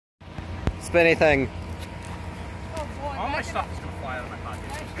spinny thing. Oh boy. All my stuff is gonna fly out of my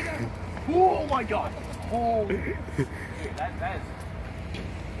pocket. Oh my god. Oh. Dude, that is.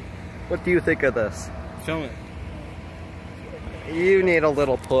 What do you think of this? Film it. You need a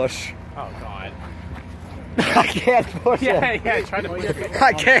little push. Oh god. I can't push him. Yeah, try to push it.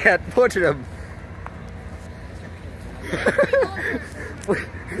 I can't push him.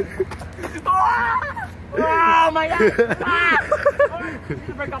 Oh my god! Ah!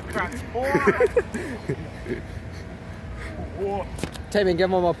 Break off the ground. Oh. Timmy,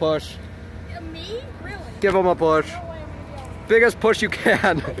 give him a push. Me? Really? Give him a push. No way I'm gonna be able to. Biggest push you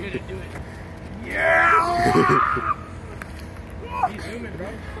can. You're gonna do it. Yeah! He's zooming, bro.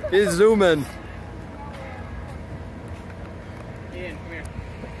 He's zooming. Ian, come here.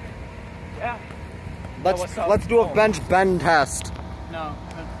 Yeah. Let's up? let's do a bench bend test. No.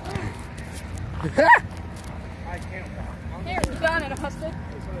 I can't. Here, you got it, Austin.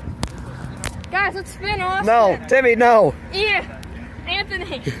 Guys, let's spin Austin. No, Timmy, no. Ian, Anthony.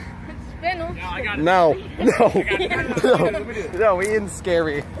 Let's spin him. No, I got it. No. No. Let me do it. No, Ian's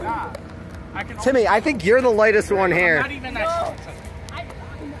scary. Nah. I can Timmy, I think you're the lightest one I'm here. not even that.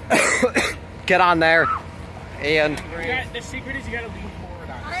 Get on there, Ian. The secret is you gotta lean forward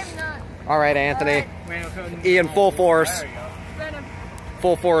on it. I'm not. All right, Anthony. Wait, okay. Ian, full force. There you go. Spin him.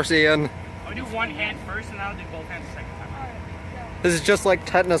 Full force, Ian. I'll do one hand first and I'll do both hands the second time. This is just like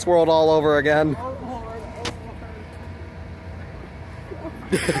Tetanus World all over again.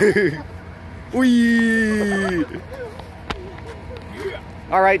 Whee!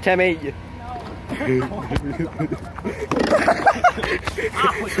 All right, Timmy.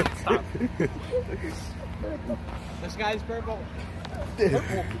 Stop. This guy's purple.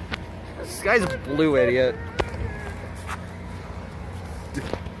 This guy's a blue idiot.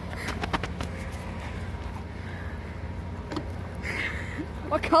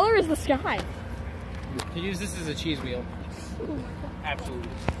 What color is the sky? To use this as a cheese wheel. Absolutely.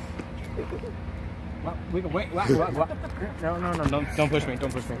 Well, we can wait. What? No, don't push me.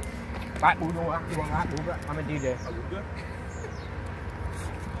 Don't push me. I'm a DJ.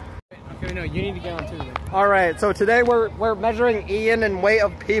 Okay, no, you need to get on too. All right, so today we're measuring Ian in weight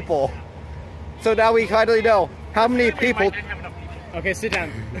of people. So now we kindly know how many people. Okay, sit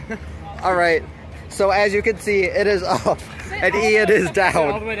down. All right. So as you can see, it is up and Ian is All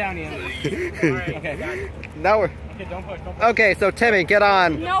down. the way down, Ian. Alright, okay, got it. Now we're. Okay, don't push. Okay, so Timmy, get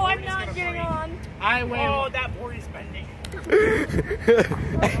on. No, I'm not getting on. I win. Oh, that board is bending.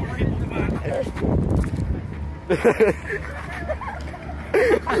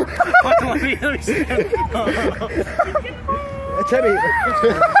 Let me see. Timmy.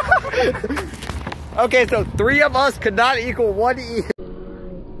 Okay, so 3 of us could not equal 1 Ian.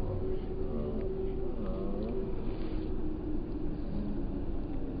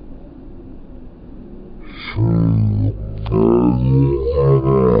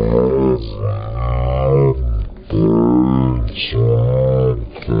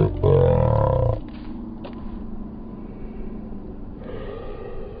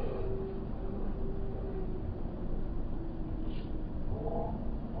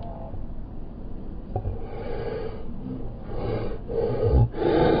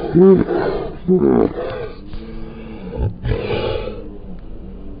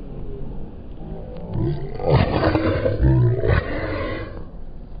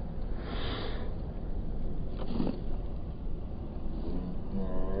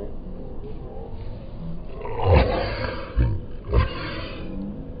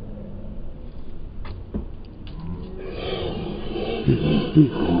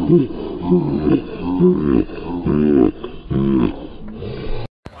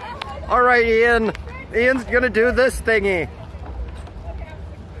 All right, Ian. Ian's gonna do this thingy.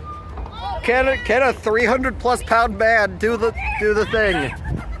 Can a 300+ pound man do the thing?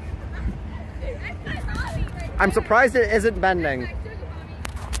 I'm surprised it isn't bending.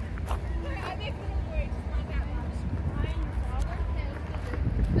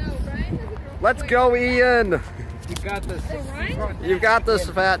 Let's go, Ian. You got this. You got this,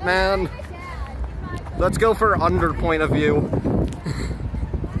 fat man. Let's go for under point of view.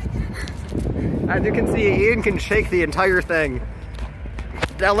 As you can see, Ian can shake the entire thing.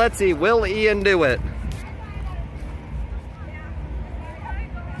 Now let's see, will Ian do it?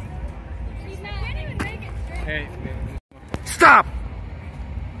 Hey. Stop!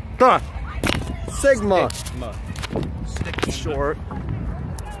 Duh! Sigma. Stick Short.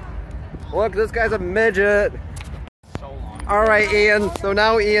 Look, this guy's a midget. so long. All right, Ian. So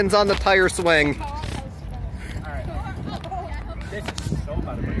now Ian's on the tire swing. Alright. This is so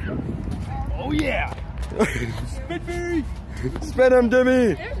bad. Oh yeah! Spin me! Spin him,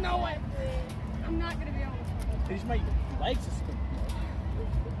 Dimmy. There's no way. These my legs.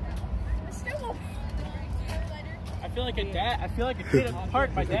 I feel like a dad. I feel like a kid at the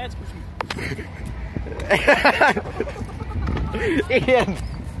park. My dad's pushing me.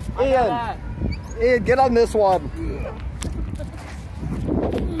 Ian, get on this one.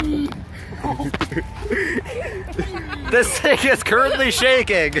 This thing is currently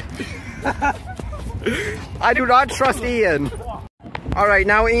shaking. I do not trust Ian. All right,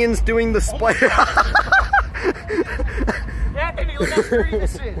 now Ian's doing the split. Anthony, look how sturdy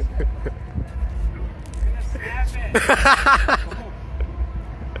this is.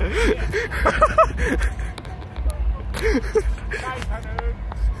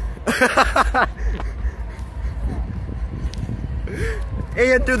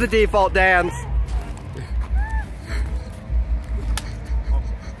 Ian, do the default dance.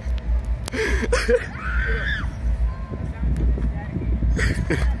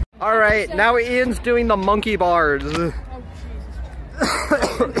 All right, now Ian's doing the monkey bars.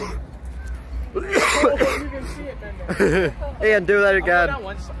 Oh, Jesus. Ian, do that again.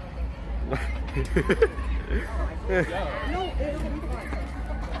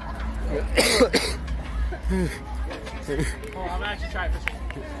 Oh, I'm actually trying this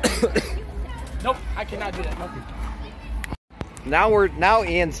one. Nope, I cannot do that. Nope. Now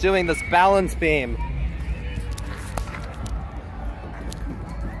Ian's doing this balance beam.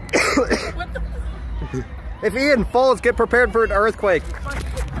 If Ian falls, get prepared for an earthquake.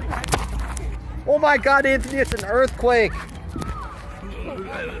 Oh my God, Anthony, it's an earthquake.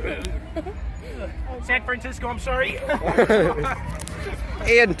 San Francisco, I'm sorry.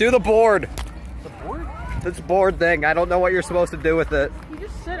 Ian, do the board. The board? This board thing, I don't know what you're supposed to do with it. You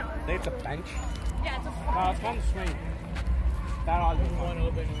just sit on it. I think it's a bench. Yeah, it's a No, it's on the swing. That ought to be one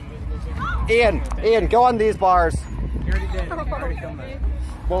open. Ian, go on these bars. You already did. You already filmed it.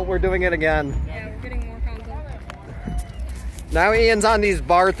 Well, we're doing it again. Yeah, we're getting more content. Now Ian's on these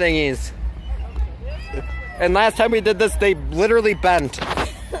bar thingies. And last time we did this, they literally bent.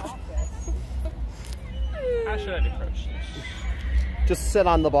 How should I approach this? Just sit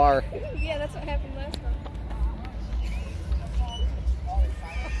on the bar. Yeah, that's what happened last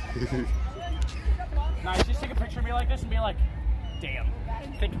time. Nah, you just take a picture of me like this and be like, damn,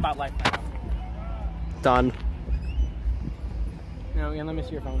 think about life now. Done. No, Ian, let me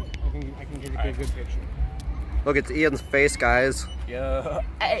see your phone. I can give you a good picture. Look, it's Ian's face, guys. Yeah.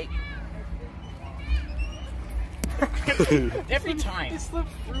 Hey. Every time. It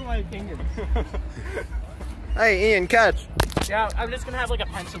slipped through my fingers. Hey, Ian, catch. Yeah, I'm just gonna have like a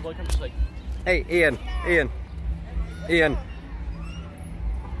pensive look. I'm just like, Hey, Ian. Ian.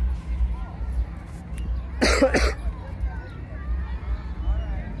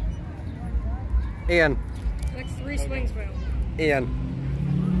 Next 3 swings, bro. Ian.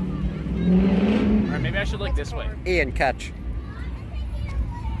 alright, maybe I should look this way. Ian, catch.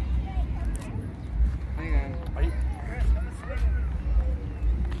 Hang on. Are you?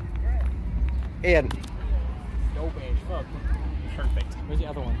 Ian. Dope as fuck. Perfect. Where's the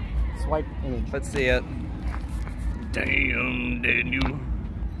other one? Swipe image. Let's see it. Damn, Daniel.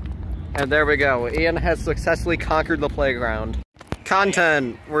 And there we go. Ian has successfully conquered the playground.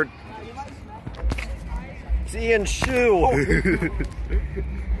 Content. We're... It's Ian's shoe.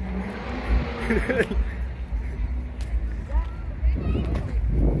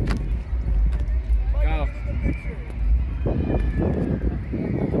 Go.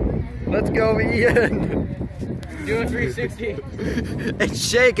 Let's go, Ian. Do a 360. It's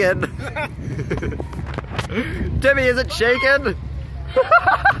shaking. Timmy, is it shaking?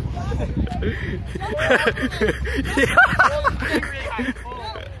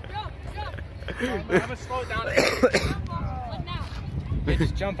 I'm gonna slow it down. Yeah,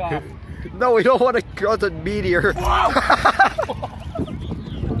 just jump off. No, we don't want to cause a meteor. I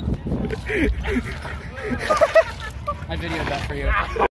videoed that for you.